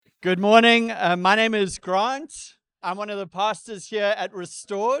Good morning. My name is Grant. I'm one of the pastors here at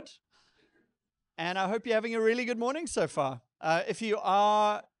Restored, and I hope you're having a really good morning so far. If you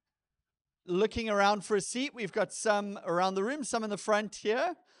are looking around for a seat, we've got some around the room, some in the front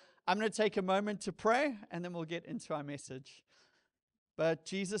here. I'm going to take a moment to pray, and then we'll get into our message. But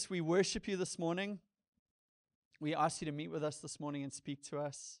Jesus, we worship you this morning. We ask you to meet with us this morning and speak to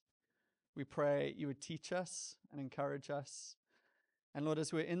us. We pray you would teach us and encourage us. And Lord,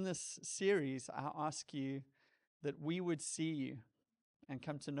 as we're in this series, I ask you that we would see you and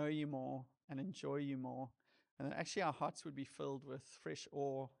come to know you more and enjoy you more. And that actually our hearts would be filled with fresh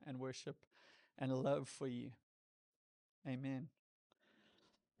awe and worship and love for you. Amen.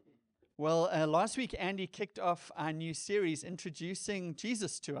 Well, last week, Andy kicked off our new series introducing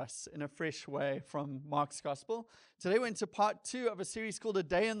Jesus to us in a fresh way from Mark's Gospel. Today, we're into part 2 of a series called A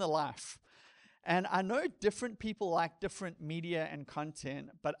Day in the Life. And I know different people like different media and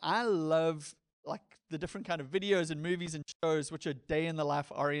content, but I love like the different kind of videos and movies and shows which are day in the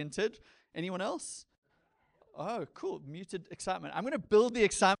life oriented. Anyone else? Oh, cool. Muted excitement. I'm going to build the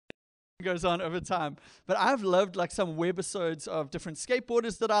excitement that goes on over time. But I've loved like some webisodes of different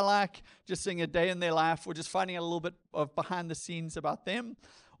skateboarders that I like, just seeing a day in their life or just finding out a little bit of behind the scenes about them,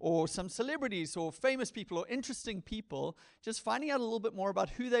 or some celebrities or famous people or interesting people, just finding out a little bit more about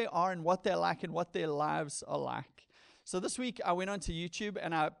who they are and what they're like and what their lives are like. So this week I went onto YouTube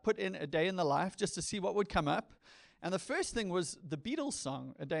and I put in A Day in the Life just to see what would come up. And the first thing was the Beatles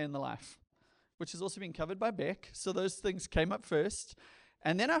song, A Day in the Life, which has also been covered by Beck. So those things came up first.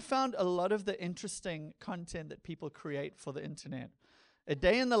 And then I found a lot of the interesting content that people create for the internet. A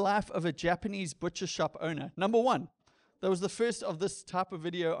day in the life of a Japanese butcher shop owner. Number 1. That was the first of this type of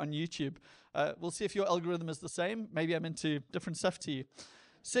video on YouTube. We'll see if your algorithm is the same. Maybe I'm into different stuff to you.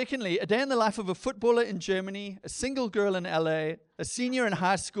 Secondly, a day in the life of a footballer in Germany, a single girl in LA, a senior in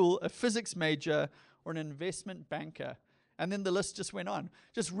high school, a physics major, or an investment banker. And then the list just went on.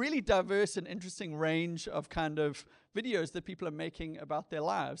 Just really diverse and interesting range of kind of videos that people are making about their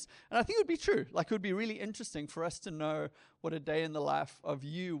lives. And I think it would be true. Like, it would be really interesting for us to know what a day in the life of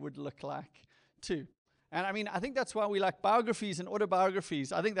you would look like too. And I mean, I think that's why we like biographies and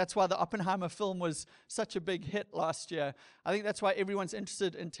autobiographies. I think that's why the Oppenheimer film was such a big hit last year. I think that's why everyone's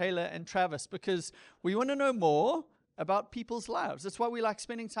interested in Taylor and Travis, because we want to know more about people's lives. That's why we like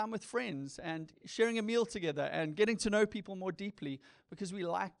spending time with friends and sharing a meal together and getting to know people more deeply, because we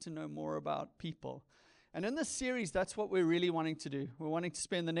like to know more about people. And in this series, that's what we're really wanting to do. We're wanting to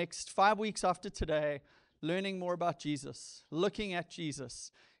spend the next 5 weeks after today learning more about Jesus, looking at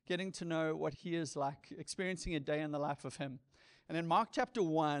Jesus, getting to know what he is like, experiencing a day in the life of him. And in Mark chapter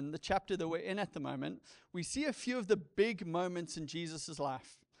 1, the chapter that we're in at the moment, we see a few of the big moments in Jesus'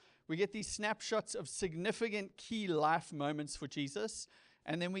 life. We get these snapshots of significant key life moments for Jesus,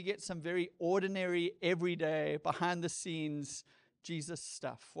 and then we get some very ordinary, everyday, behind the scenes Jesus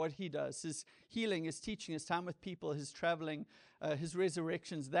stuff, what he does, his healing, his teaching, his time with people, his traveling, his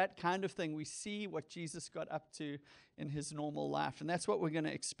resurrections, that kind of thing. We see what Jesus got up to in his normal life, and that's what we're going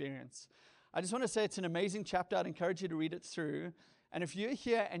to experience. I just want to say it's an amazing chapter. I'd encourage you to read it through. And if you're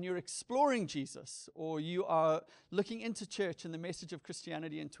here and you're exploring Jesus, or you are looking into church and the message of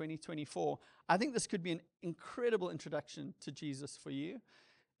Christianity in 2024, I think this could be an incredible introduction to Jesus for you.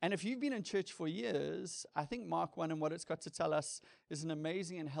 And if you've been in church for years, I think Mark 1 and what it's got to tell us is an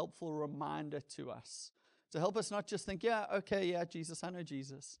amazing and helpful reminder to us. To help us not just think, Jesus, I know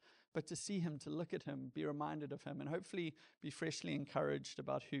Jesus, but to see him, to look at him, be reminded of him, and hopefully be freshly encouraged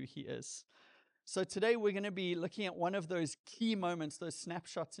about who he is. So today we're going to be looking at one of those key moments, those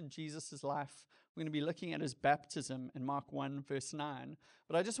snapshots in Jesus' life. We're going to be looking at his baptism in Mark 1, verse 9.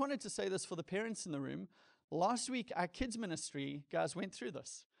 But I just wanted to say this for the parents in the room. Last week, our kids ministry guys went through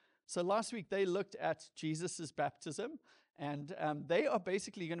this. So last week, they looked at Jesus' baptism, and they are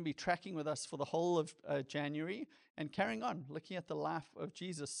basically going to be tracking with us for the whole of January and carrying on, looking at the life of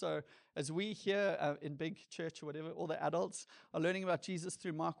Jesus. So as we here in big church or whatever, all the adults are learning about Jesus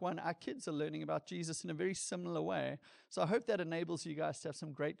through Mark 1, our kids are learning about Jesus in a very similar way. So I hope that enables you guys to have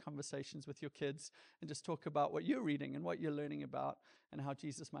some great conversations with your kids and just talk about what you're reading and what you're learning about and how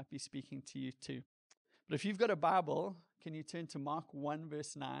Jesus might be speaking to you too. But if you've got a Bible, can you turn to Mark 1,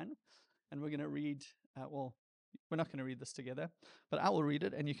 verse 9? And we're going to read, we're not going to read this together, but I will read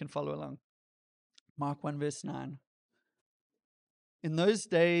it and you can follow along. Mark 1, verse 9. In those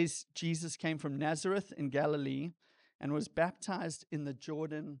days, Jesus came from Nazareth in Galilee and was baptized in the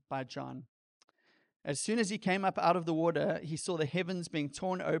Jordan by John. As soon as he came up out of the water, he saw the heavens being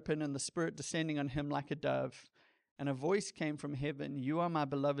torn open and the Spirit descending on him like a dove. And a voice came from heaven, "You are my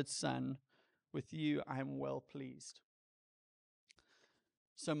beloved Son. With you I am well pleased."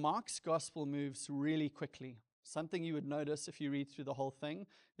 So Mark's gospel moves really quickly. Something you would notice if you read through the whole thing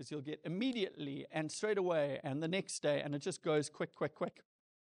is you'll get immediately and straight away and the next day, and it just goes quick, quick, quick.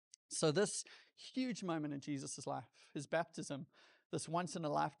 So this huge moment in Jesus' life, his baptism, this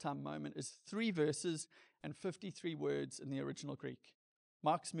once-in-a-lifetime moment, is 3 verses and 53 words in the original Greek.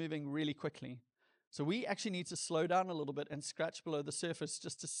 Mark's moving really quickly. So we actually need to slow down a little bit and scratch below the surface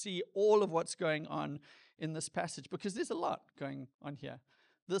just to see all of what's going on in this passage, because there's a lot going on here.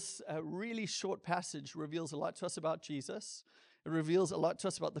 This really short passage reveals a lot to us about Jesus. It reveals a lot to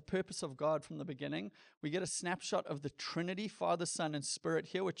us about the purpose of God from the beginning. We get a snapshot of the Trinity, Father, Son, and Spirit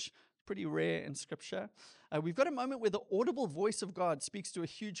here, which is pretty rare in Scripture. We've got a moment where the audible voice of God speaks to a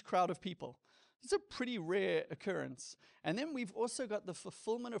huge crowd of people. It's a pretty rare occurrence. And then we've also got the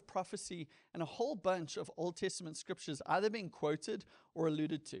fulfillment of prophecy and a whole bunch of Old Testament scriptures either being quoted or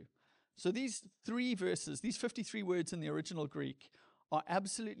alluded to. So these 3 verses, these 53 words in the original Greek, are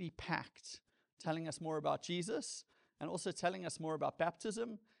absolutely packed, telling us more about Jesus and also telling us more about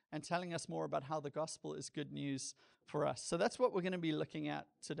baptism and telling us more about how the gospel is good news for us. So that's what we're going to be looking at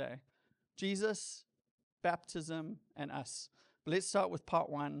today. Jesus, baptism, and us. But let's start with part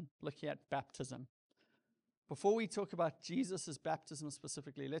 1, looking at baptism. Before we talk about Jesus' baptism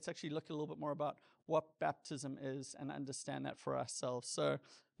specifically, let's actually look a little bit more about what baptism is and understand that for ourselves. So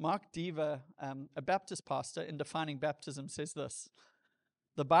Mark Dever, a Baptist pastor, in defining baptism, says this: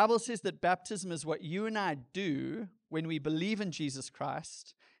 the Bible says that baptism is what you and I do when we believe in Jesus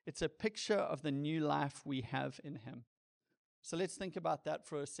Christ. It's a picture of the new life we have in him. So let's think about that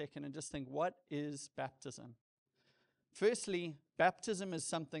for a second and just think, what is baptism? Firstly, baptism is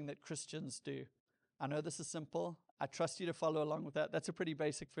something that Christians do. I know this is simple. I trust you to follow along with that. That's a pretty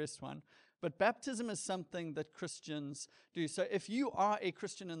basic first one. But baptism is something that Christians do. So if you are a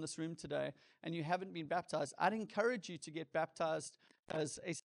Christian in this room today and you haven't been baptized, I'd encourage you to get baptized as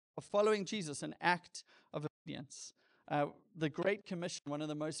a following Jesus, an act of obedience. The Great Commission, one of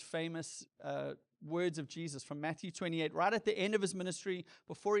the most famous words of Jesus from Matthew 28, right at the end of his ministry,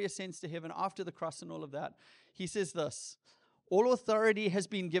 before he ascends to heaven, after the cross and all of that, he says this: all authority has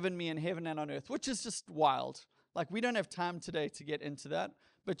been given me in heaven and on earth, which is just wild. Like, we don't have time today to get into that,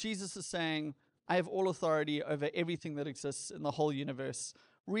 but Jesus is saying, I have all authority over everything that exists in the whole universe.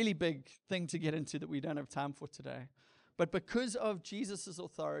 Really big thing to get into that we don't have time for today. But because of Jesus'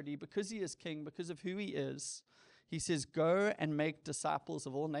 authority, because he is king, because of who he is, he says, go and make disciples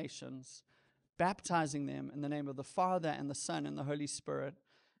of all nations, baptizing them in the name of the Father and the Son and the Holy Spirit,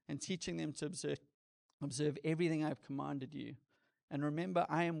 and teaching them to observe everything I've commanded you. And remember,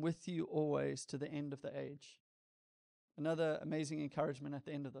 I am with you always to the end of the age. Another amazing encouragement at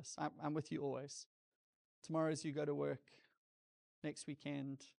the end of this. I'm with you always. Tomorrow as you go to work, next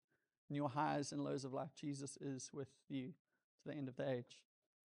weekend, in your highs and lows of life, Jesus is with you to the end of the age.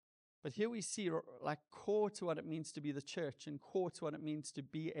 But here we see, like, core to what it means to be the church and core to what it means to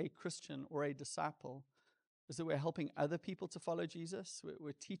be a Christian or a disciple is that we're helping other people to follow Jesus.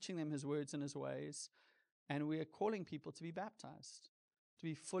 We're teaching them his words and his ways. And we are calling people to be baptized, to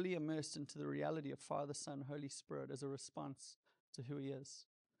be fully immersed into the reality of Father, Son, Holy Spirit as a response to who he is.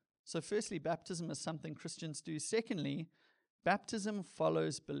 So firstly, baptism is something Christians do. Secondly, baptism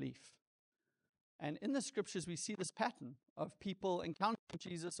follows belief. And in the scriptures, we see this pattern of people encountering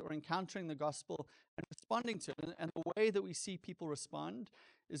Jesus or encountering the gospel and responding to it. And the way that we see people respond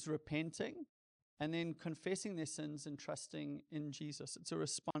is repenting and then confessing their sins and trusting in Jesus. It's a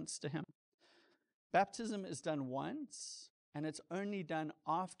response to him. Baptism is done once, and it's only done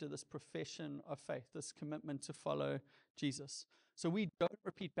after this profession of faith, this commitment to follow Jesus. So we don't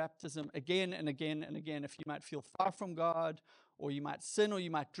repeat baptism again and again and again if you might feel far from God, or you might sin, or you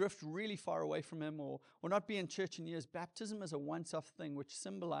might drift really far away from him, or not be in church in years. Baptism is a once-off thing, which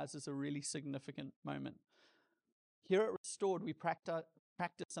symbolizes a really significant moment. Here at Restored, we practice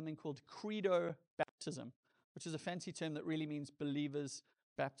something called credo baptism, which is a fancy term that really means believers'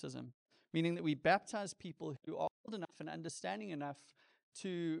 baptism, meaning that we baptize people who are old enough and understanding enough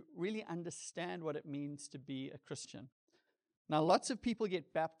to really understand what it means to be a Christian. Now, lots of people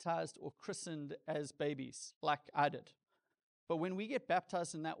get baptized or christened as babies, like I did. But when we get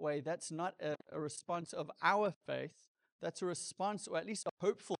baptized in that way, that's not a response of our faith. That's a response, or at least a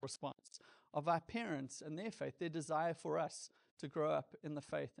hopeful response, of our parents and their faith, their desire for us to grow up in the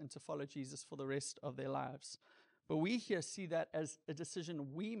faith and to follow Jesus for the rest of their lives. But we here see that as a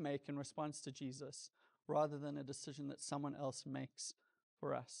decision we make in response to Jesus, rather than a decision that someone else makes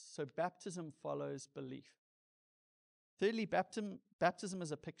for us. So baptism follows belief. Thirdly, baptism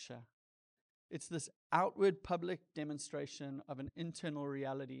is a picture. It's this outward public demonstration of an internal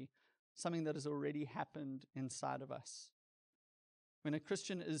reality, something that has already happened inside of us. When a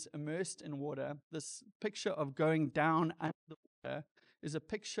Christian is immersed in water, this picture of going down under the water is a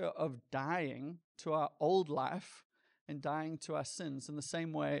picture of dying to our old life and dying to our sins in the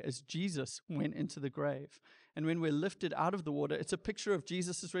same way as Jesus went into the grave. And when we're lifted out of the water, it's a picture of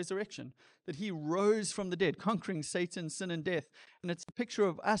Jesus' resurrection, that he rose from the dead, conquering Satan, sin, and death. And it's a picture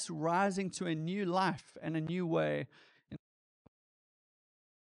of us rising to a new life and a new way.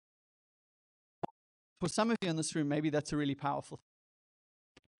 For some of you in this room, maybe that's a really powerful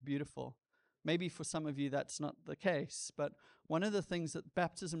thing, beautiful. Maybe for some of you, that's not the case. But one of the things that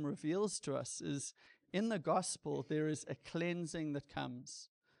baptism reveals to us is in the gospel, there is a cleansing that comes.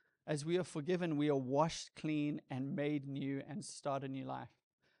 As we are forgiven, we are washed clean and made new and start a new life.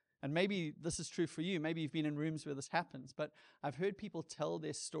 And maybe this is true for you. Maybe you've been in rooms where this happens. But I've heard people tell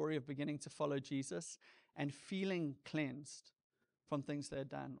their story of beginning to follow Jesus and feeling cleansed from things they had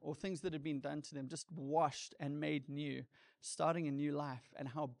done or things that had been done to them, just washed and made new, starting a new life, and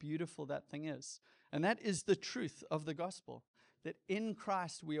how beautiful that thing is. And that is the truth of the gospel, that in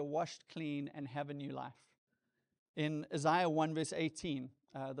Christ we are washed clean and have a new life. In Isaiah 1 verse 18,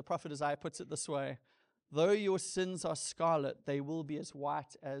 the prophet Isaiah puts it this way: though your sins are scarlet, they will be as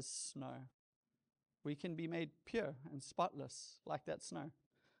white as snow. We can be made pure and spotless like that snow.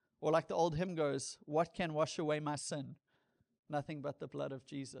 Or like the old hymn goes, what can wash away my sin? Nothing but the blood of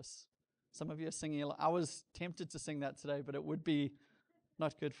Jesus. Some of you are singing. I was tempted to sing that today, but it would be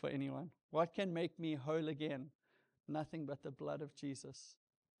not good for anyone. What can make me whole again? Nothing but the blood of Jesus.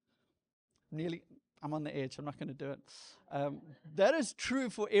 I'm on the edge. I'm not going to do it. That is true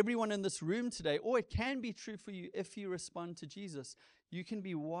for everyone in this room today, or it can be true for you if you respond to Jesus. You can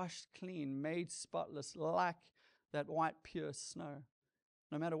be washed clean, made spotless, like that white, pure snow.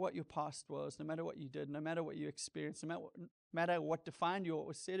 No matter what your past was, no matter what you did, no matter what you experienced, no matter what defined you or what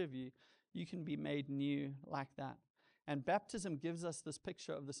was said of you, you can be made new like that. And baptism gives us this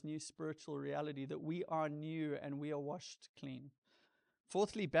picture of this new spiritual reality that we are new and we are washed clean.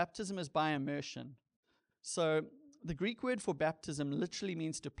 Fourthly, baptism is by immersion. So the Greek word for baptism literally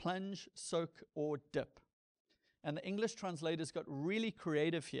means to plunge, soak, or dip. And the English translators got really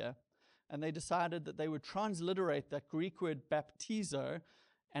creative here, and they decided that they would transliterate that Greek word baptizo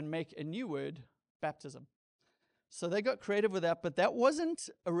and make a new word, baptism. So they got creative with that, but that wasn't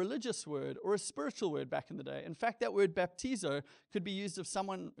a religious word or a spiritual word back in the day. In fact, that word baptizo could be used of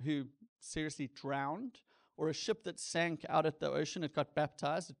someone who seriously drowned, or a ship that sank out at the ocean. It got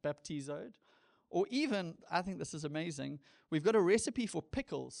baptized, it baptizoed. Or even, I think this is amazing, we've got a recipe for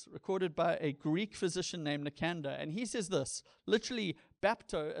pickles recorded by a Greek physician named Nicander. And he says this, literally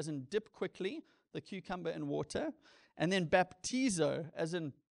bapto as in dip quickly, the cucumber in water, and then baptizo as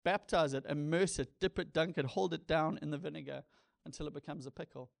in baptize it, immerse it, dip it, dunk it, hold it down in the vinegar until it becomes a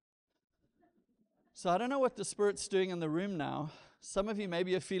pickle. So I don't know what the Spirit's doing in the room now. Some of you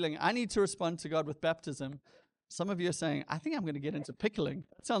maybe are feeling, I need to respond to God with baptism. Some of you are saying, I think I'm going to get into pickling.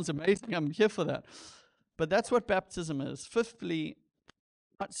 That sounds amazing. I'm here for that. But that's what baptism is. Fifthly,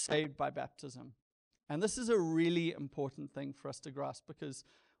 not saved by baptism. And this is a really important thing for us to grasp, because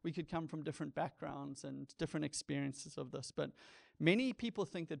we could come from different backgrounds and different experiences of this. But many people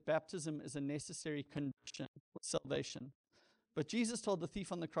think that baptism is a necessary condition for salvation. But Jesus told the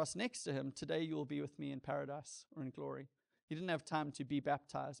thief on the cross next to him, today you will be with me in paradise or in glory. He didn't have time to be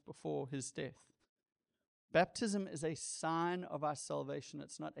baptized before his death. Baptism is a sign of our salvation.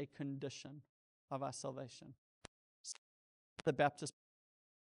 It's not a condition of our salvation. The Baptist,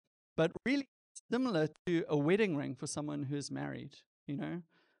 but really similar to a wedding ring for someone who is married. You know,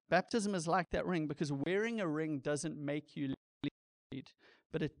 baptism is like that ring, because wearing a ring doesn't make you married,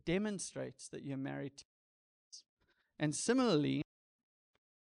 but it demonstrates that you're married to Jesus. And similarly,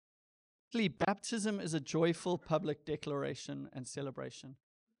 baptism is a joyful public declaration and celebration.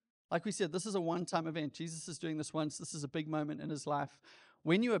 Like we said, this is a one-time event. Jesus is doing this once. This is a big moment in his life.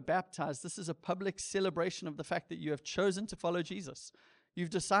 When you are baptized, this is a public celebration of the fact that you have chosen to follow Jesus. You've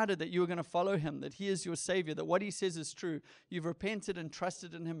decided that you are going to follow him, that he is your Savior, that what he says is true. You've repented and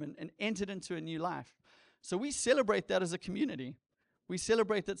trusted in him and entered into a new life. So we celebrate that as a community. We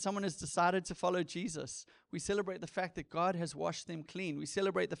celebrate that someone has decided to follow Jesus. We celebrate the fact that God has washed them clean. We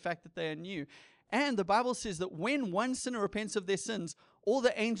celebrate the fact that they are new. And the Bible says that when one sinner repents of their sins, all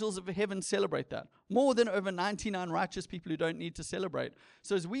the angels of heaven celebrate that. More than over 99 righteous people who don't need to celebrate.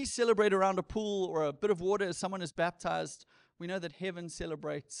 So as we celebrate around a pool or a bit of water as someone is baptized, we know that heaven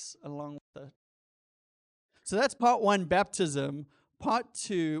celebrates along with it. So that's part one, baptism. Part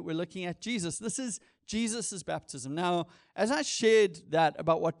two, we're looking at Jesus. This is Jesus' baptism. Now, as I shared that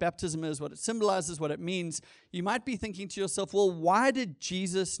about what baptism is, what it symbolizes, what it means, you might be thinking to yourself, well, why did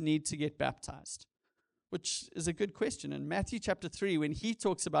Jesus need to get baptized? which is a good question. In Matthew chapter 3, when he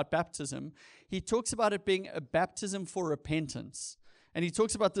talks about baptism, he talks about it being a baptism for repentance. And he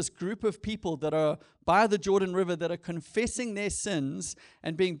talks about this group of people that are by the Jordan River that are confessing their sins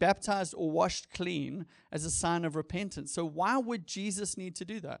and being baptized or washed clean as a sign of repentance. So why would Jesus need to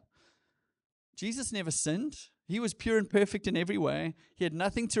do that? Jesus never sinned. He was pure and perfect in every way. He had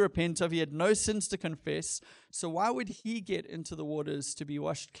nothing to repent of. He had no sins to confess. So why would he get into the waters to be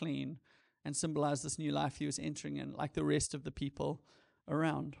washed clean and symbolize this new life he was entering in, like the rest of the people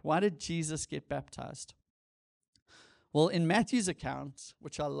around? Why did Jesus get baptized? Well, in Matthew's account,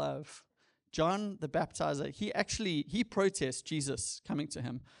 which I love, John the baptizer, he protests Jesus coming to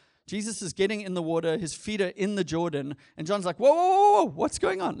him. Jesus is getting in the water, his feet are in the Jordan, and John's like, whoa, whoa, whoa, what's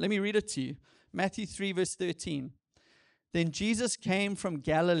going on? Let me read it to you. Matthew 3, verse 13. Then Jesus came from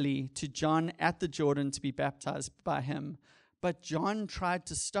Galilee to John at the Jordan to be baptized by him. But John tried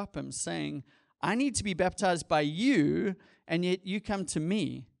to stop him, saying, I need to be baptized by you, and yet you come to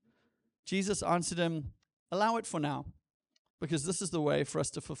me. Jesus answered him, allow it for now, because this is the way for us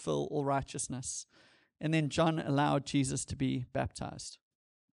to fulfill all righteousness. And then John allowed Jesus to be baptized.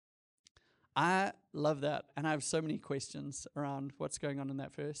 I love that, and I have so many questions around what's going on in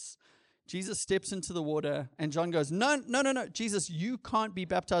that verse. Jesus steps into the water, and John goes, no, Jesus, you can't be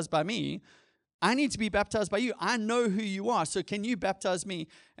baptized by me. I need to be baptized by you. I know who you are, so can you baptize me?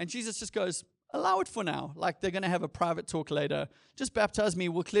 And Jesus just goes, allow it for now. Like they're going to have a private talk later. Just baptize me.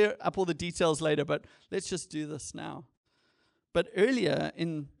 We'll clear up all the details later, but let's just do this now. But earlier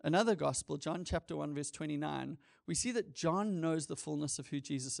in another gospel, John chapter 1, verse 29, we see that John knows the fullness of who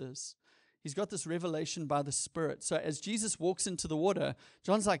Jesus is. He's got this revelation by the Spirit. So as Jesus walks into the water,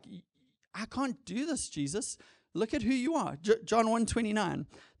 John's like, I can't do this, Jesus. Look at who you are. John 1:29.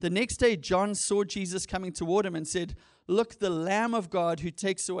 The next day, John saw Jesus coming toward him and said, look, the Lamb of God who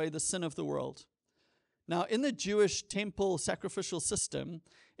takes away the sin of the world. Now, in the Jewish temple sacrificial system,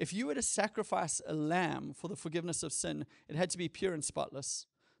 if you were to sacrifice a lamb for the forgiveness of sin, it had to be pure and spotless.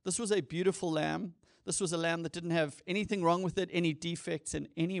 This was a beautiful lamb. This was a lamb that didn't have anything wrong with it, any defects in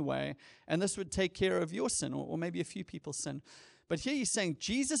any way. And this would take care of your sin, or maybe a few people's sin. But here he's saying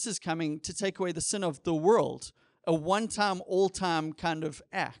Jesus is coming to take away the sin of the world, a one-time, all-time kind of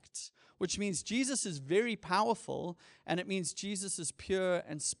act, which means Jesus is very powerful, and it means Jesus is pure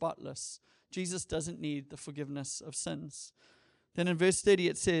and spotless. Jesus doesn't need the forgiveness of sins. Then in verse 30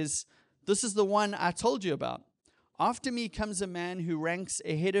 it says, this is the one I told you about. After me comes a man who ranks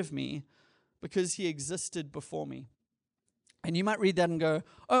ahead of me because he existed before me. And you might read that and go,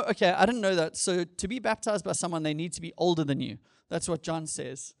 oh, okay, I didn't know that. So to be baptized by someone, they need to be older than you. That's what John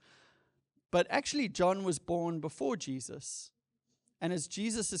says. But actually, John was born before Jesus. And as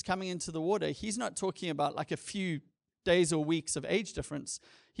Jesus is coming into the water, he's not talking about like a few days or weeks of age difference.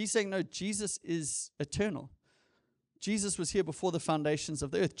 He's saying, no, Jesus is eternal. Jesus was here before the foundations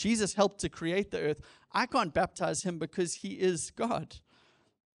of the earth. Jesus helped to create the earth. I can't baptize him because he is God.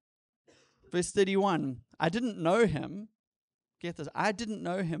 Verse 31, I didn't know him. Get this, I didn't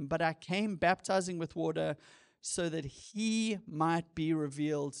know him, but I came baptizing with water so that he might be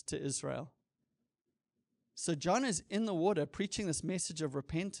revealed to Israel. So John is in the water preaching this message of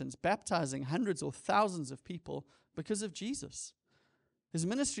repentance, baptizing hundreds or thousands of people because of Jesus. His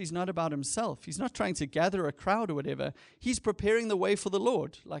ministry is not about himself. He's not trying to gather a crowd or whatever. He's preparing the way for the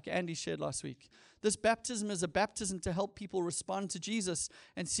Lord, like Andy shared last week. This baptism is a baptism to help people respond to Jesus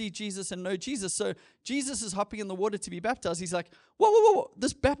and see Jesus and know Jesus. So Jesus is hopping in the water to be baptized. He's like, whoa.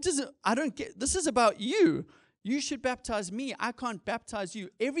 This baptism, I don't get, this is about you. You should baptize me. I can't baptize you.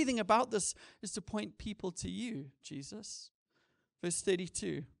 Everything about this is to point people to you, Jesus. Verse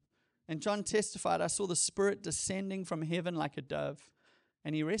 32. And John testified, I saw the Spirit descending from heaven like a dove,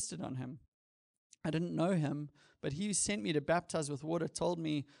 and he rested on him. I didn't know him, but he who sent me to baptize with water told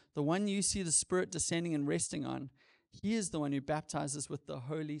me, the one you see the Spirit descending and resting on, he is the one who baptizes with the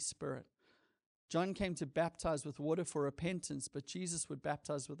Holy Spirit. John came to baptize with water for repentance, but Jesus would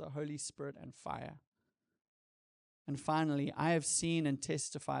baptize with the Holy Spirit and fire. And finally, I have seen and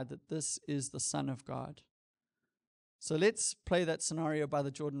testified that this is the Son of God. So let's play that scenario by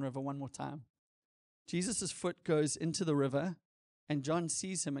the Jordan River one more time. Jesus' foot goes into the river, and John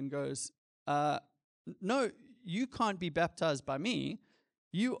sees him and goes, no, you can't be baptized by me.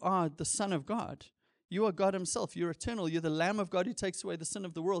 You are the Son of God. You are God himself. You're eternal. You're the Lamb of God who takes away the sin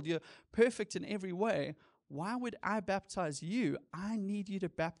of the world. You're perfect in every way. Why would I baptize you? I need you to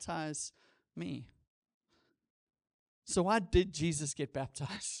baptize me. So why did Jesus get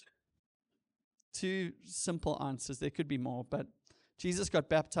baptized? Two simple answers. There could be more, but Jesus got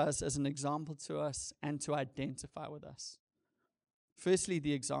baptized as an example to us and to identify with us. Firstly,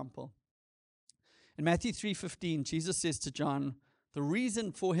 the example. In Matthew 3:15, Jesus says to John, the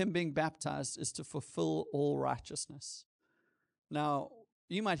reason for him being baptized is to fulfill all righteousness. Now,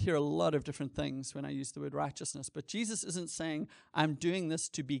 you might hear a lot of different things when I use the word righteousness, but Jesus isn't saying, I'm doing this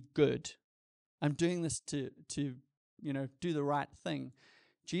to be good. I'm doing this to do the right thing.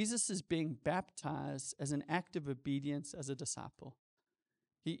 Jesus is being baptized as an act of obedience as a disciple.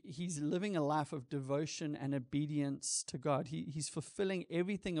 He's living a life of devotion and obedience to God. He's fulfilling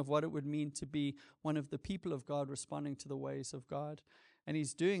everything of what it would mean to be one of the people of God responding to the ways of God. And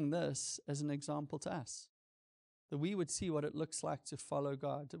he's doing this as an example to us, that we would see what it looks like to follow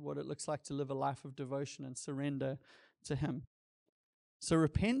God, what it looks like to live a life of devotion and surrender to him. So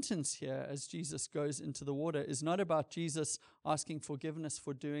repentance here, as Jesus goes into the water, is not about Jesus asking forgiveness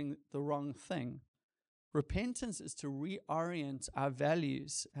for doing the wrong thing. Repentance is to reorient our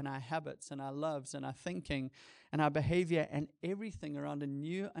values and our habits and our loves and our thinking and our behavior and everything around a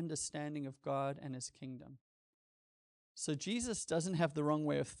new understanding of God and his kingdom. So Jesus doesn't have the wrong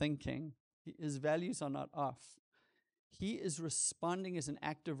way of thinking. His values are not off. He is responding as an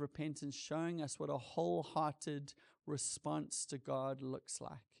act of repentance, showing us what a wholehearted response to God looks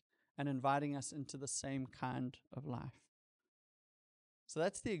like and inviting us into the same kind of life. So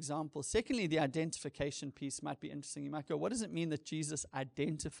that's the example. Secondly, the identification piece might be interesting. You might go, what does it mean that Jesus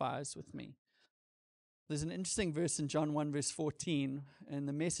identifies with me? There's an interesting verse in John 1, verse 14. In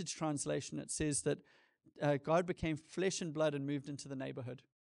the Message translation, it says that God became flesh and blood and moved into the neighborhood.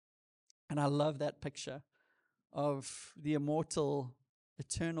 And I love that picture of the immortal,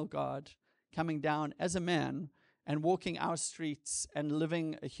 eternal God coming down as a man and walking our streets and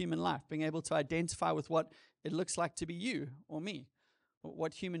living a human life, being able to identify with what it looks like to be you or me,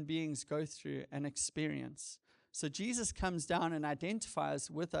 what human beings go through and experience. So Jesus comes down and identifies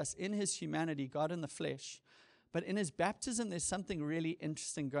with us in his humanity, God in the flesh. But in his baptism, there's something really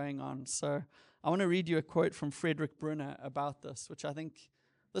interesting going on. So I want to read you a quote from Frederick Brunner about this, which I think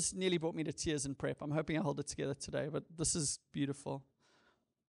this nearly brought me to tears in prep. I'm hoping I hold it together today, but this is beautiful.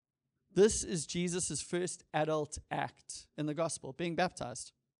 This is Jesus' first adult act in the gospel, being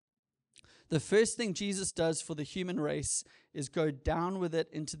baptized. The first thing Jesus does for the human race is go down with it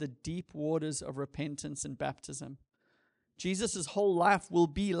into the deep waters of repentance and baptism. Jesus' whole life will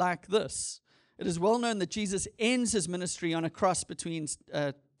be like this. It is well known that Jesus ends his ministry on a cross between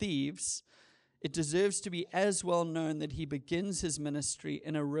thieves. It deserves to be as well known that he begins his ministry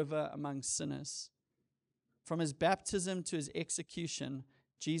in a river among sinners. From his baptism to his execution,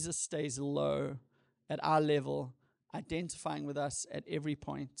 Jesus stays low at our level, identifying with us at every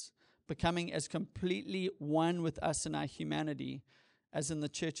point, becoming as completely one with us in our humanity as in the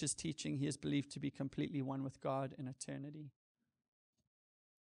church's teaching he is believed to be completely one with God in eternity.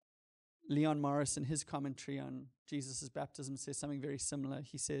 Leon Morris, in his commentary on Jesus' baptism, says something very similar.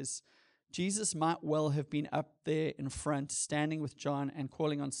 He says, Jesus might well have been up there in front, standing with John and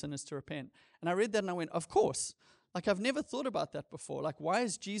calling on sinners to repent. And I read that and I went, of course. Like, I've never thought about that before. Like, why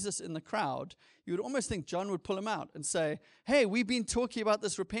is Jesus in the crowd? You would almost think John would pull him out and say, hey, we've been talking about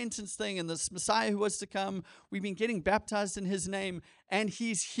this repentance thing and this Messiah who was to come. We've been getting baptized in his name, and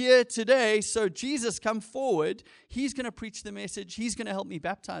he's here today. So Jesus, come forward. He's going to preach the message. He's going to help me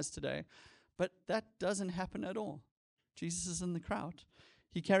baptize today. But that doesn't happen at all. Jesus is in the crowd.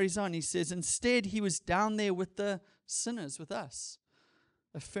 He carries on. He says, instead, he was down there with the sinners, with us,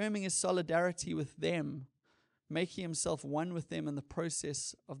 affirming his solidarity with them, making himself one with them in the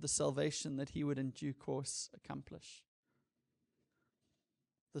process of the salvation that he would in due course accomplish.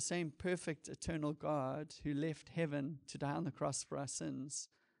 The same perfect eternal God who left heaven to die on the cross for our sins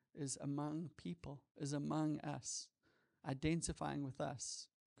is among people, is among us, identifying with us,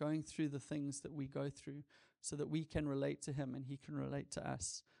 going through the things that we go through so that we can relate to him and he can relate to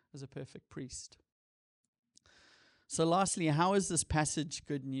us as a perfect priest. So lastly, how is this passage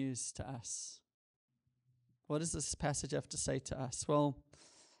good news to us? What does this passage have to say to us? Well,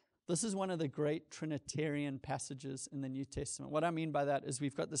 this is one of the great Trinitarian passages in the New Testament. What I mean by that is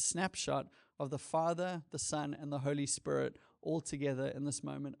we've got the snapshot of the Father, the Son, and the Holy Spirit all together in this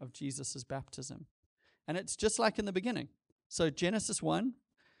moment of Jesus' baptism. And it's just like in the beginning. So Genesis 1,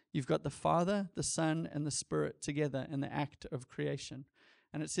 you've got the Father, the Son, and the Spirit together in the act of creation.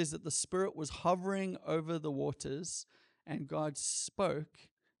 And it says that the Spirit was hovering over the waters, and God spoke,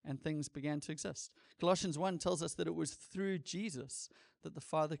 and things began to exist. Colossians 1 tells us that it was through Jesus that the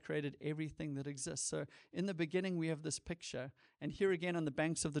Father created everything that exists. So in the beginning, we have this picture. And here again on the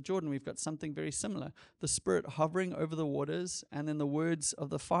banks of the Jordan, we've got something very similar. The Spirit hovering over the waters, and then the words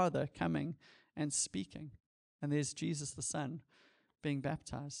of the Father coming and speaking. And there's Jesus the Son being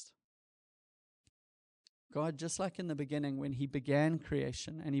baptized. God, just like in the beginning when he began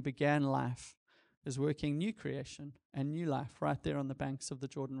creation and he began life, is working new creation and new life right there on the banks of the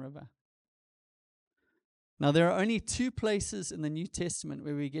Jordan River. Now, there are only two places in the New Testament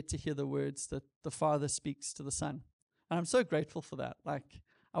where we get to hear the words that the Father speaks to the Son. And I'm so grateful for that. Like,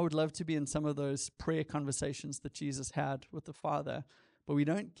 I would love to be in some of those prayer conversations that Jesus had with the Father, but we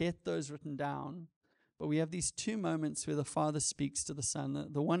don't get those written down. But we have these two moments where the Father speaks to the Son.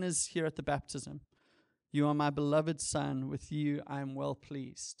 The one is here at the baptism. You are my beloved Son, with you I am well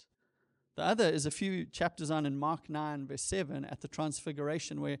pleased. The other is a few chapters on in Mark 9, verse 7, at the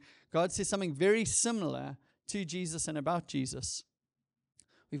Transfiguration, where God says something very similar to Jesus and about Jesus.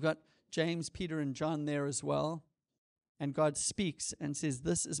 We've got James, Peter, and John there as well. And God speaks and says,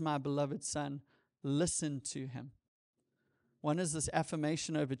 this is my beloved Son, listen to him. One is this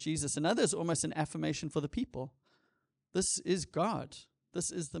affirmation over Jesus. Another is almost an affirmation for the people. This is God.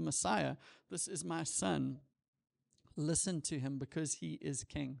 This is the Messiah. This is my Son. Listen to him because he is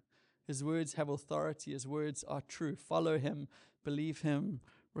King. His words have authority. His words are true. Follow him, believe him,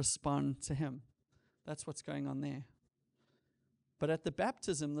 respond to him. That's what's going on there. But at the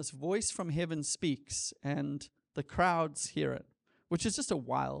baptism, this voice from heaven speaks, and the crowds hear it, which is just a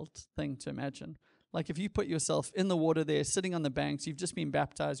wild thing to imagine. Like if you put yourself in the water there, sitting on the banks, you've just been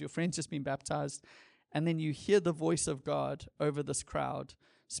baptized, your friend's just been baptized, and then you hear the voice of God over this crowd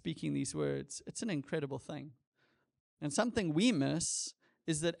speaking these words. It's an incredible thing. And something we miss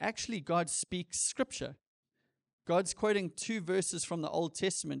is that actually God speaks Scripture. God's quoting two verses from the Old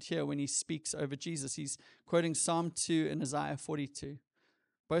Testament here when he speaks over Jesus. He's quoting Psalm 2 and Isaiah 42,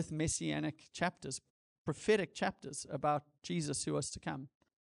 both messianic chapters, prophetic chapters about Jesus who was to come.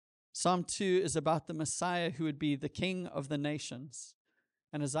 Psalm 2 is about the Messiah who would be the King of the nations.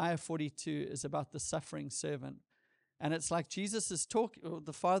 And Isaiah 42 is about the suffering servant. And it's like Jesus is talking, or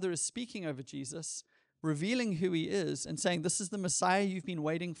the Father is speaking over Jesus, revealing who he is and saying, this is the Messiah you've been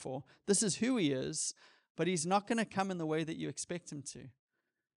waiting for. This is who he is, but he's not going to come in the way that you expect him to.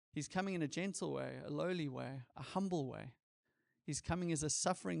 He's coming in a gentle way, a lowly way, a humble way. He's coming as a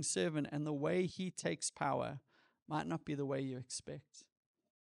suffering servant, and the way he takes power might not be the way you expect.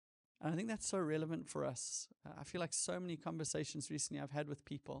 And I think that's so relevant for us. I feel like so many conversations recently I've had with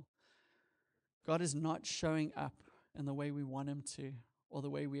people, God is not showing up in the way we want him to, or the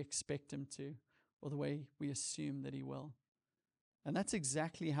way we expect him to, or the way we assume that he will. And that's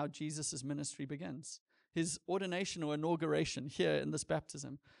exactly how Jesus' ministry begins. His ordination or inauguration here in this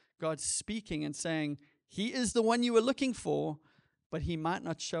baptism, God speaking and saying, he is the one you were looking for, but he might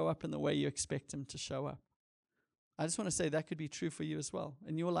not show up in the way you expect him to show up. I just want to say that could be true for you as well,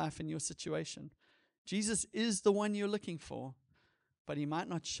 in your life, in your situation. Jesus is the one you're looking for, but he might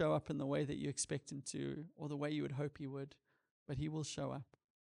not show up in the way that you expect him to, or the way you would hope he would, but he will show up.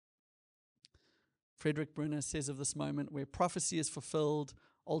 Frederick Bruner says of this moment where prophecy is fulfilled,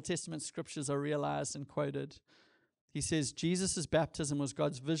 Old Testament scriptures are realized and quoted. He says, Jesus' baptism was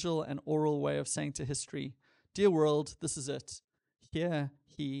God's visual and oral way of saying to history, dear world, this is it. Here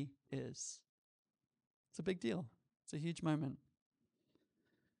he is. It's a big deal. It's a huge moment.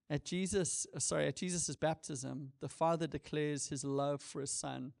 At Jesus' baptism, the Father declares his love for his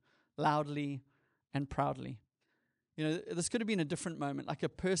Son loudly and proudly. You know, this could have been a different moment, like a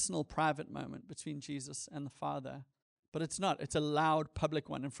personal, private moment between Jesus and the Father. But it's not. It's a loud, public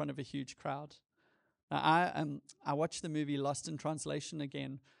one in front of a huge crowd. Now, I watched the movie Lost in Translation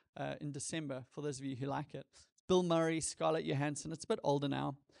again in December, for those of you who like it. Bill Murray, Scarlett Johansson. It's a bit older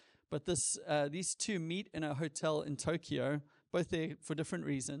now. But these two meet in a hotel in Tokyo, both there for different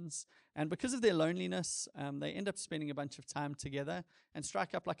reasons. And because of their loneliness, they end up spending a bunch of time together and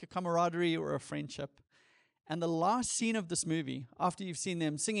strike up like a camaraderie or a friendship. And the last scene of this movie, after you've seen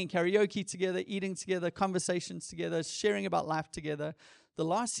them singing karaoke together, eating together, conversations together, sharing about life together, the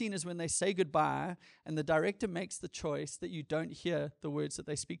last scene is when they say goodbye, and the director makes the choice that you don't hear the words that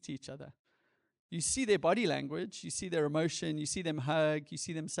they speak to each other. You see their body language, you see their emotion, you see them hug, you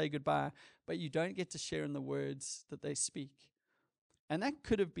see them say goodbye, but you don't get to share in the words that they speak. And that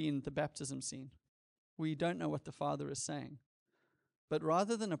could have been the baptism scene, where you don't know what the Father is saying. But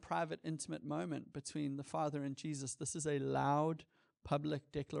rather than a private, intimate moment between the Father and Jesus, this is a loud,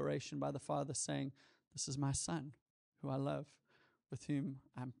 public declaration by the Father saying, this is my Son, who I love, with whom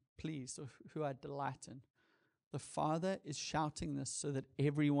I'm pleased, or who I delight in. The Father is shouting this so that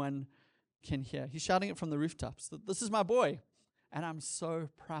everyone can hear. He's shouting it from the rooftops, that this is my boy, and I'm so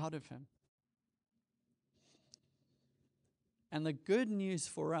proud of him. And the good news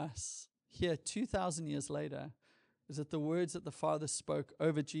for us here 2,000 years later is that the words that the Father spoke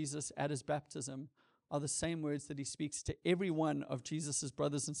over Jesus at his baptism are the same words that he speaks to every one of Jesus'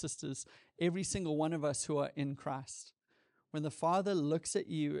 brothers and sisters, every single one of us who are in Christ. When the Father looks at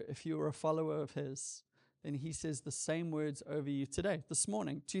you, if you are a follower of his, then he says the same words over you today. This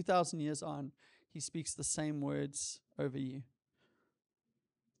morning, 2,000 years on, he speaks the same words over you.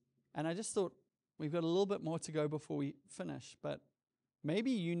 And I just thought we've got a little bit more to go before we finish, but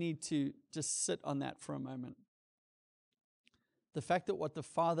maybe you need to just sit on that for a moment. The fact that what the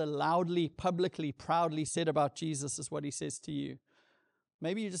Father loudly, publicly, proudly said about Jesus is what he says to you.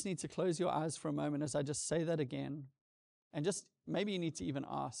 Maybe you just need to close your eyes for a moment as I just say that again. And just maybe you need to even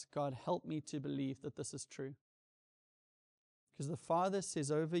ask, God, help me to believe that this is true. Because the Father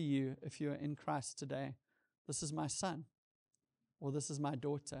says over you, if you are in Christ today, this is my son, or this is my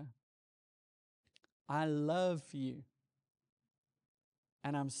daughter. I love you,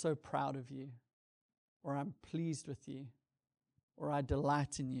 and I'm so proud of you, or I'm pleased with you, or I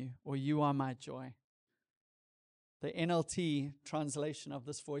delight in you, or you are my joy. The NLT translation of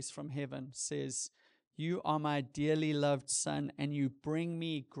this voice from heaven says, you are my dearly loved son, and you bring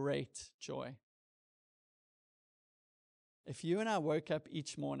me great joy. If you and I woke up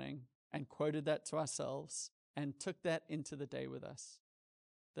each morning and quoted that to ourselves and took that into the day with us,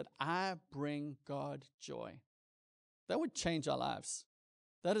 that I bring God joy, that would change our lives.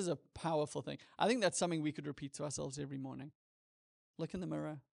 That is a powerful thing. I think that's something we could repeat to ourselves every morning. Look in the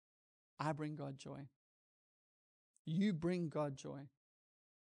mirror. I bring God joy. You bring God joy.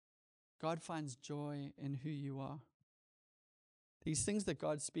 God finds joy in who you are. These things that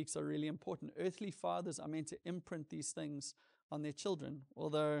God speaks are really important. Earthly fathers are meant to imprint these things on their children,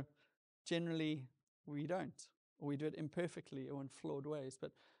 although generally we don't, or we do it imperfectly or in flawed ways.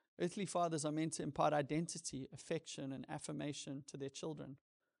 But earthly fathers are meant to impart identity, affection, and affirmation to their children.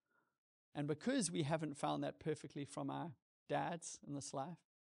 And because we haven't found that perfectly from our dads in this life,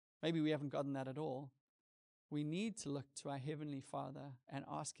 maybe we haven't gotten that at all, we need to look to our Heavenly Father and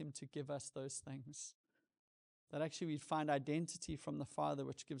ask him to give us those things. That actually we find identity from the Father,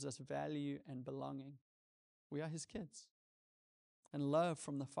 which gives us value and belonging. We are his kids. And love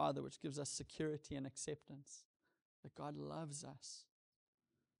from the Father, which gives us security and acceptance. That God loves us.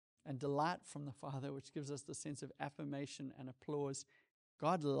 And delight from the Father, which gives us the sense of affirmation and applause.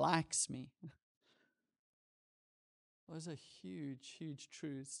 God likes me. Those are huge, huge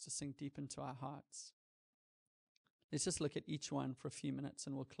truths to sink deep into our hearts. Let's just look at each one for a few minutes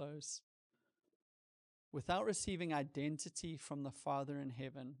and we'll close. Without receiving identity from the Father in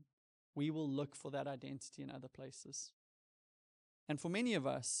heaven, we will look for that identity in other places. And for many of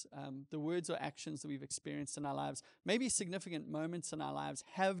us, the words or actions that we've experienced in our lives, maybe significant moments in our lives,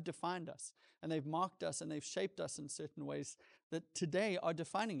 have defined us. And they've marked us and they've shaped us in certain ways that today are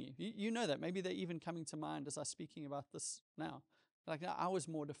defining you. You know that. Maybe they're even coming to mind as I'm speaking about this now. Like I was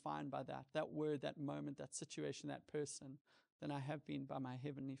more defined by that word, that moment, that situation, that person, than I have been by my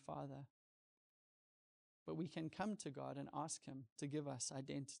Heavenly Father. But we can come to God and ask him to give us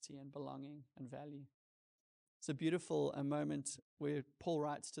identity and belonging and value. It's a beautiful moment where Paul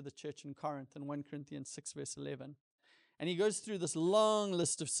writes to the church in Corinth in 1 Corinthians 6 verse 11. And he goes through this long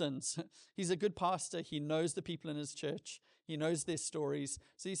list of sins. He's a good pastor. He knows the people in his church. He knows their stories.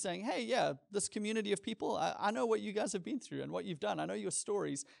 So he's saying, hey, yeah, this community of people, I know what you guys have been through and what you've done. I know your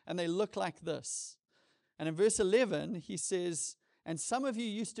stories, and they look like this. And in verse 11, he says, and some of you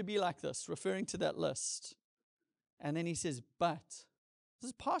used to be like this, referring to that list. And then he says, but, this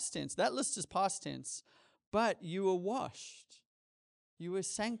is past tense. That list is past tense. But you were washed. You were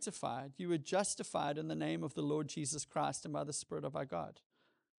sanctified. You were justified in the name of the Lord Jesus Christ and by the Spirit of our God.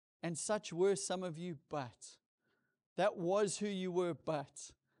 And such were some of you, but. That was who you were,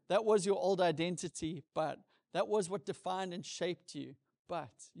 but. That was your old identity, but. That was what defined and shaped you,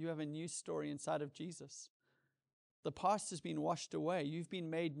 but. You have a new story inside of Jesus. The past has been washed away. You've been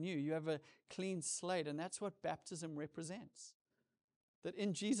made new. You have a clean slate, and that's what baptism represents. That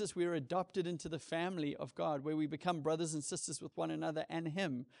in Jesus we are adopted into the family of God, where we become brothers and sisters with one another and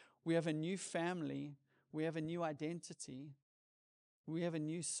him. We have a new family. We have a new identity. We have a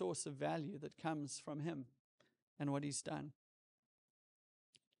new source of value that comes from him and what he's done.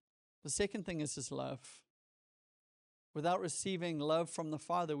 The second thing is his love. Without receiving love from the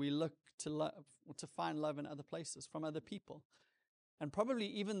Father, we look to find love in other places, from other people. And probably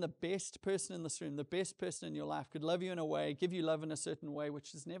even the best person in this room, the best person in your life could love you in a way, give you love in a certain way,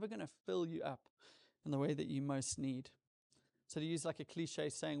 which is never going to fill you up in the way that you most need. So to use like a cliche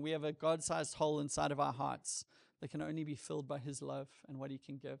saying, we have a God-sized hole inside of our hearts that can only be filled by his love and what he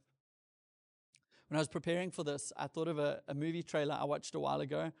can give. When I was preparing for this, I thought of a movie trailer I watched a while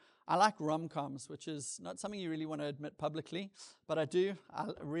ago. I like rom-coms, which is not something you really want to admit publicly, but I do. I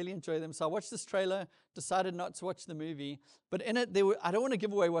really enjoy them. So I watched this trailer, decided not to watch the movie, but in it, I don't want to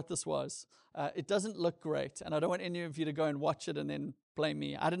give away what this was. It doesn't look great, and I don't want any of you to go and watch it and then blame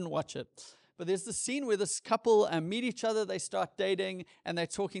me. I didn't watch it. But there's this scene where this couple meet each other, they start dating, and they're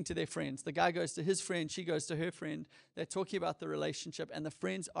talking to their friends. The guy goes to his friend, she goes to her friend. They're talking about the relationship, and the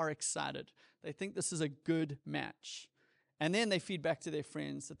friends are excited. They think this is a good match. And then they feed back to their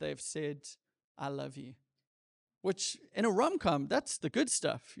friends that they've said, I love you. Which, in a rom-com, that's the good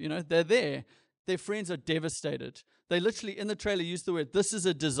stuff. You know, they're there. Their friends are devastated. They literally, in the trailer, use the word, this is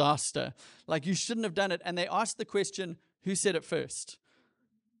a disaster. Like, you shouldn't have done it. And they ask the question, who said it first?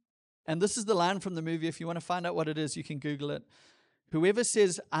 And this is the line from the movie. If you want to find out what it is, you can Google it. Whoever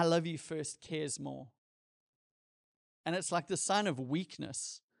says, I love you first cares more. And it's like the sign of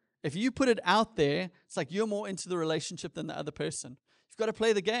weakness. If you put it out there, it's like you're more into the relationship than the other person. You've got to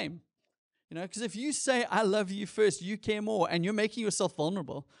play the game. You know, because if you say, I love you first, you care more, and you're making yourself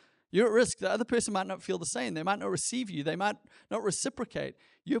vulnerable, you're at risk. The other person might not feel the same. They might not receive you. They might not reciprocate.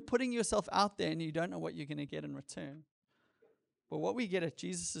 You're putting yourself out there, and you don't know what you're going to get in return. But what we get at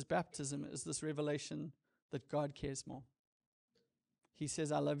Jesus' baptism is this revelation that God cares more. He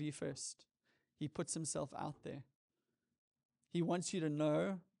says, I love you first. He puts himself out there. He wants you to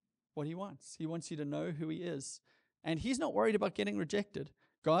know what he wants. He wants you to know who he is. And he's not worried about getting rejected.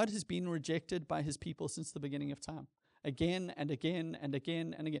 God has been rejected by his people since the beginning of time. Again and again and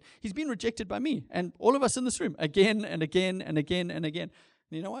again and again. He's been rejected by me and all of us in this room again and again and again and again.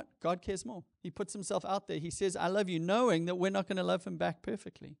 And you know what? God cares more. He puts himself out there. He says, I love you, knowing that we're not going to love him back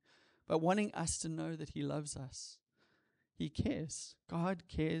perfectly, but wanting us to know that he loves us. He cares. God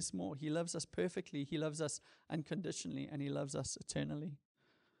cares more. He loves us perfectly. He loves us unconditionally, and he loves us eternally.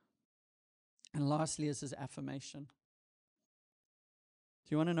 And lastly is his affirmation. Do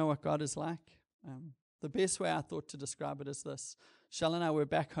you want to know what God is like? The best way I thought to describe it is this. Shell and I were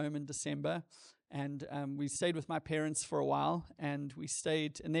back home in December, and we stayed with my parents for a while, and we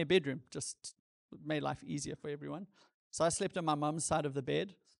stayed in their bedroom, just made life easier for everyone. So I slept on my mom's side of the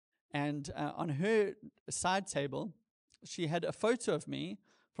bed, and on her side table, she had a photo of me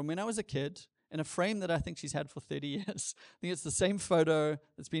from when I was a kid in a frame that I think she's had for 30 years. I think it's the same photo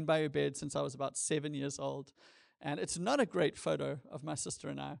that's been by her bed since I was about 7 years old. And it's not a great photo of my sister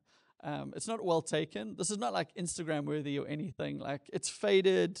and I. It's not well taken. This is not like Instagram worthy or anything. Like, it's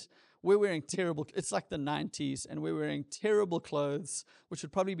faded. We're wearing terrible, it's like the 90s, and we're wearing terrible clothes, which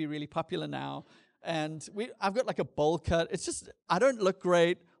would probably be really popular now. And I've got like a bowl cut. It's just, I don't look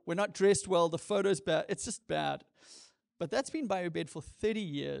great. We're not dressed well. The photo's bad. It's just bad. But that's been by her bed for 30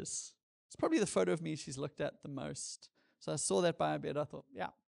 years. It's probably the photo of me she's looked at the most. So I saw that by her bed. I thought, yeah,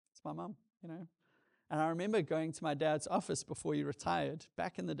 it's my mum, you know. And I remember going to my dad's office before he retired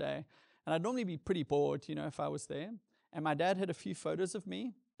back in the day. And I'd normally be pretty bored, you know, if I was there. And my dad had a few photos of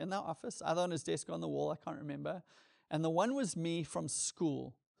me in that office, either on his desk or on the wall, I can't remember. And the one was me from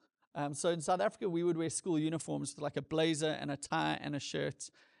school. So in South Africa, we would wear school uniforms with like a blazer and a tie and a shirt.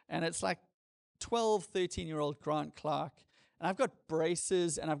 And it's like 12, 13-year-old Grant Clark. And I've got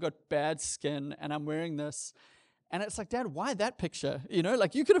braces and I've got bad skin and I'm wearing this. And it's like, Dad, why that picture? You know,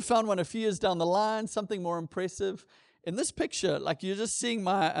 like you could have found one a few years down the line, something more impressive. In this picture, like you're just seeing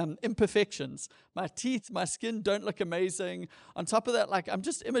my imperfections. My teeth, my skin don't look amazing. On top of that, like I'm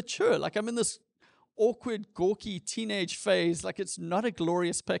just immature. Like I'm in this awkward, gawky teenage phase. Like it's not a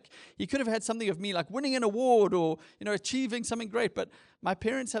glorious pic. He could have had something of me like winning an award or, you know, achieving something great. But my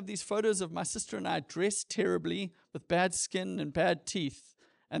parents have these photos of my sister and I dressed terribly with bad skin and bad teeth.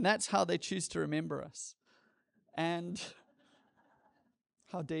 And that's how they choose to remember us. And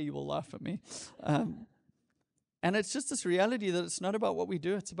how dare you all laugh at me. And it's just this reality that it's not about what we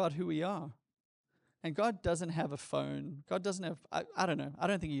do, it's about who we are. And God doesn't have a phone. God doesn't have, I don't know. I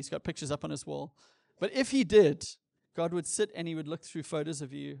don't think he's got pictures up on his wall. But if he did, God would sit and he would look through photos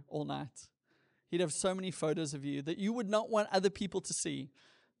of you all night. He'd have so many photos of you that you would not want other people to see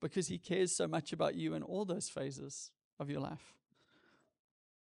because he cares so much about you in all those phases of your life.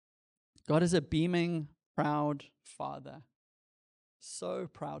 God is a beaming, proud Father. So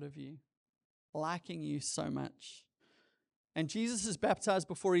proud of you, liking you so much. And Jesus is baptized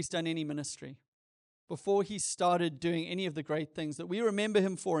before he's done any ministry, before he started doing any of the great things that we remember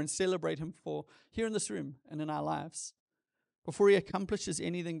him for and celebrate him for here in this room and in our lives. Before he accomplishes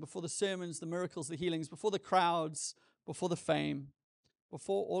anything, before the sermons, the miracles, the healings, before the crowds, before the fame,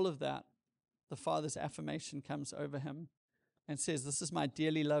 before all of that, the Father's affirmation comes over him and says, "This is my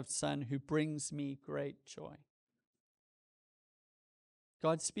dearly loved Son who brings me great joy."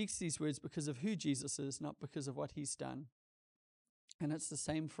 God speaks these words because of who Jesus is, not because of what he's done. And it's the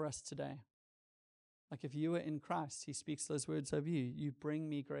same for us today. Like if you are in Christ, he speaks those words over you. You bring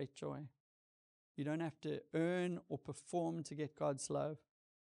me great joy. You don't have to earn or perform to get God's love.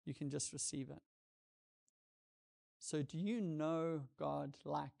 You can just receive it. So do you know God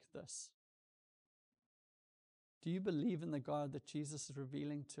like this? Do you believe in the God that Jesus is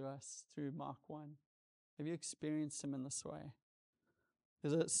revealing to us through Mark 1? Have you experienced him in this way?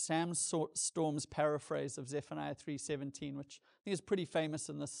 There's a Sam Storms paraphrase of Zephaniah 3:17, which I think is pretty famous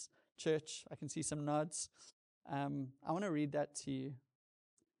in this church. I can see some nods. I want to read that to you.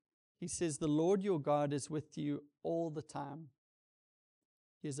 He says, "The Lord your God is with you all the time.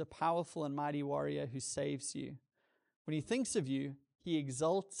 He is a powerful and mighty warrior who saves you. When he thinks of you, he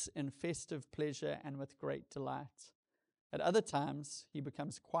exults in festive pleasure and with great delight. At other times, he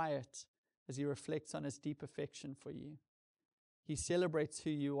becomes quiet as he reflects on his deep affection for you. He celebrates who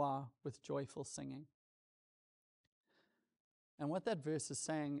you are with joyful singing." And what that verse is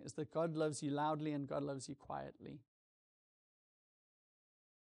saying is that God loves you loudly and God loves you quietly.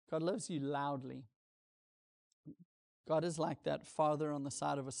 God loves you loudly. God is like that father on the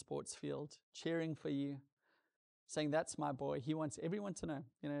side of a sports field, cheering for you, saying, "That's my boy." He wants everyone to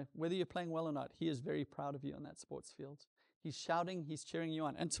know, whether you're playing well or not, he is very proud of you on that sports field. He's shouting, he's cheering you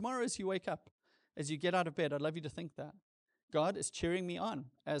on. And tomorrow as you wake up, as you get out of bed, I'd love you to think that. God is cheering me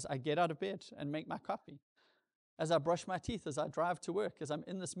on as I get out of bed and make my coffee. As I brush my teeth, as I drive to work, as I'm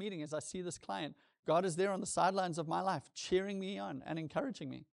in this meeting, as I see this client, God is there on the sidelines of my life, cheering me on and encouraging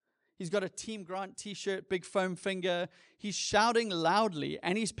me. He's got a Team Grant t-shirt, big foam finger. He's shouting loudly,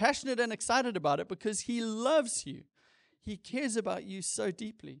 and he's passionate and excited about it because he loves you. He cares about you so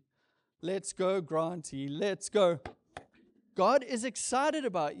deeply. Let's go, Granty. Let's go. God is excited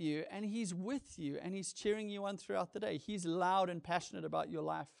about you, and he's with you, and he's cheering you on throughout the day. He's loud and passionate about your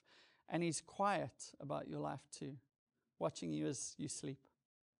life, and he's quiet about your life too, watching you as you sleep.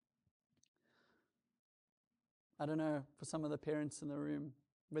 I don't know, for some of the parents in the room,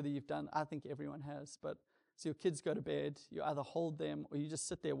 whether you've done, I think everyone has, but so your kids go to bed, you either hold them or you just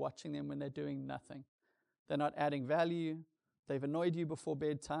sit there watching them when they're doing nothing. They're not adding value. They've annoyed you before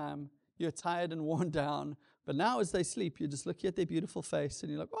bedtime. You're tired and worn down. But now as they sleep, you just look at their beautiful face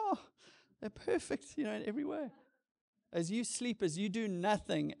and you're like, oh, they're perfect, in every way. As you sleep, as you do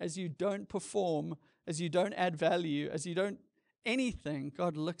nothing, as you don't perform, as you don't add value, as you don't anything,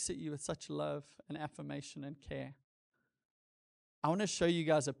 God looks at you with such love and affirmation and care. I want to show you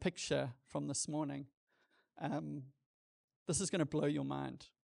guys a picture from this morning. This is going to blow your mind.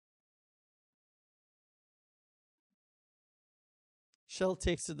 Shell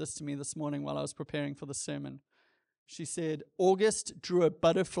texted this to me this morning while I was preparing for the sermon. She said, "August drew a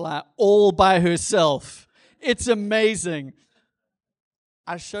butterfly all by herself. It's amazing."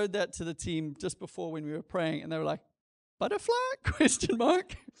 I showed that to the team just before when we were praying, and they were like, "Butterfly?" ?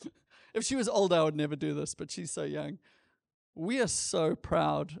 If she was older, I would never do this, but she's so young. We are so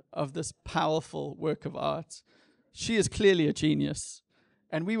proud of this powerful work of art. She is clearly a genius,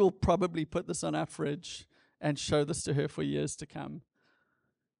 and we will probably put this on our fridge and show this to her for years to come.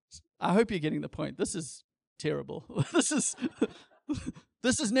 I hope you're getting the point. This is terrible. This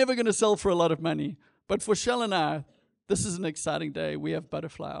is never going to sell for a lot of money. But for Shell and I, this is an exciting day. We have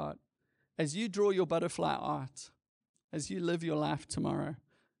butterfly art. As you draw your butterfly art, as you live your life tomorrow,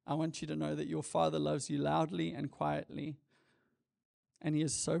 I want you to know that your Father loves you loudly and quietly, and he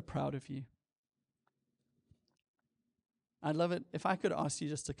is so proud of you. I'd love it if I could ask you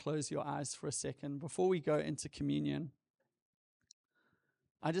just to close your eyes for a second before we go into communion.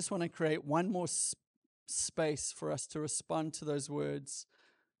 I just want to create one more space for us to respond to those words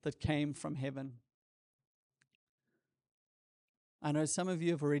that came from heaven. I know some of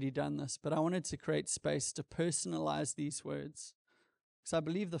you have already done this, but I wanted to create space to personalize these words, because I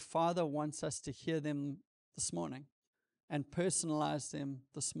believe the Father wants us to hear them this morning and personalize them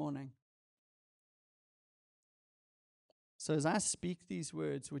this morning. So as I speak these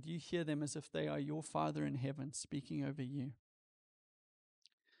words, would you hear them as if they are your Father in heaven speaking over you?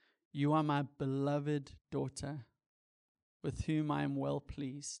 "You are my beloved daughter, with whom I am well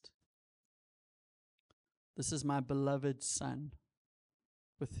pleased. This is my beloved Son,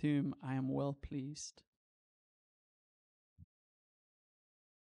 with whom I am well pleased."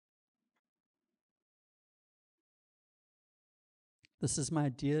 "This is my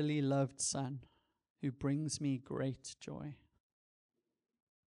dearly loved Son, who brings me great joy.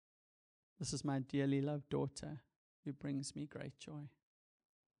 This is my dearly loved daughter, who brings me great joy."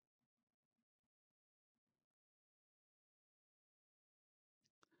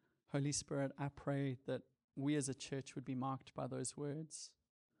 Holy Spirit, I pray that we as a church would be marked by those words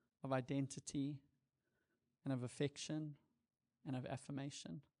of identity and of affection and of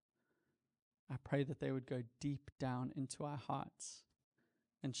affirmation. I pray that they would go deep down into our hearts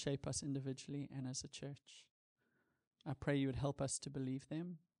and shape us individually and as a church. I pray you would help us to believe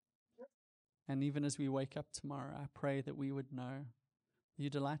them. And even as we wake up tomorrow, I pray that we would know you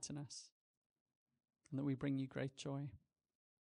delight in us and that we bring you great joy.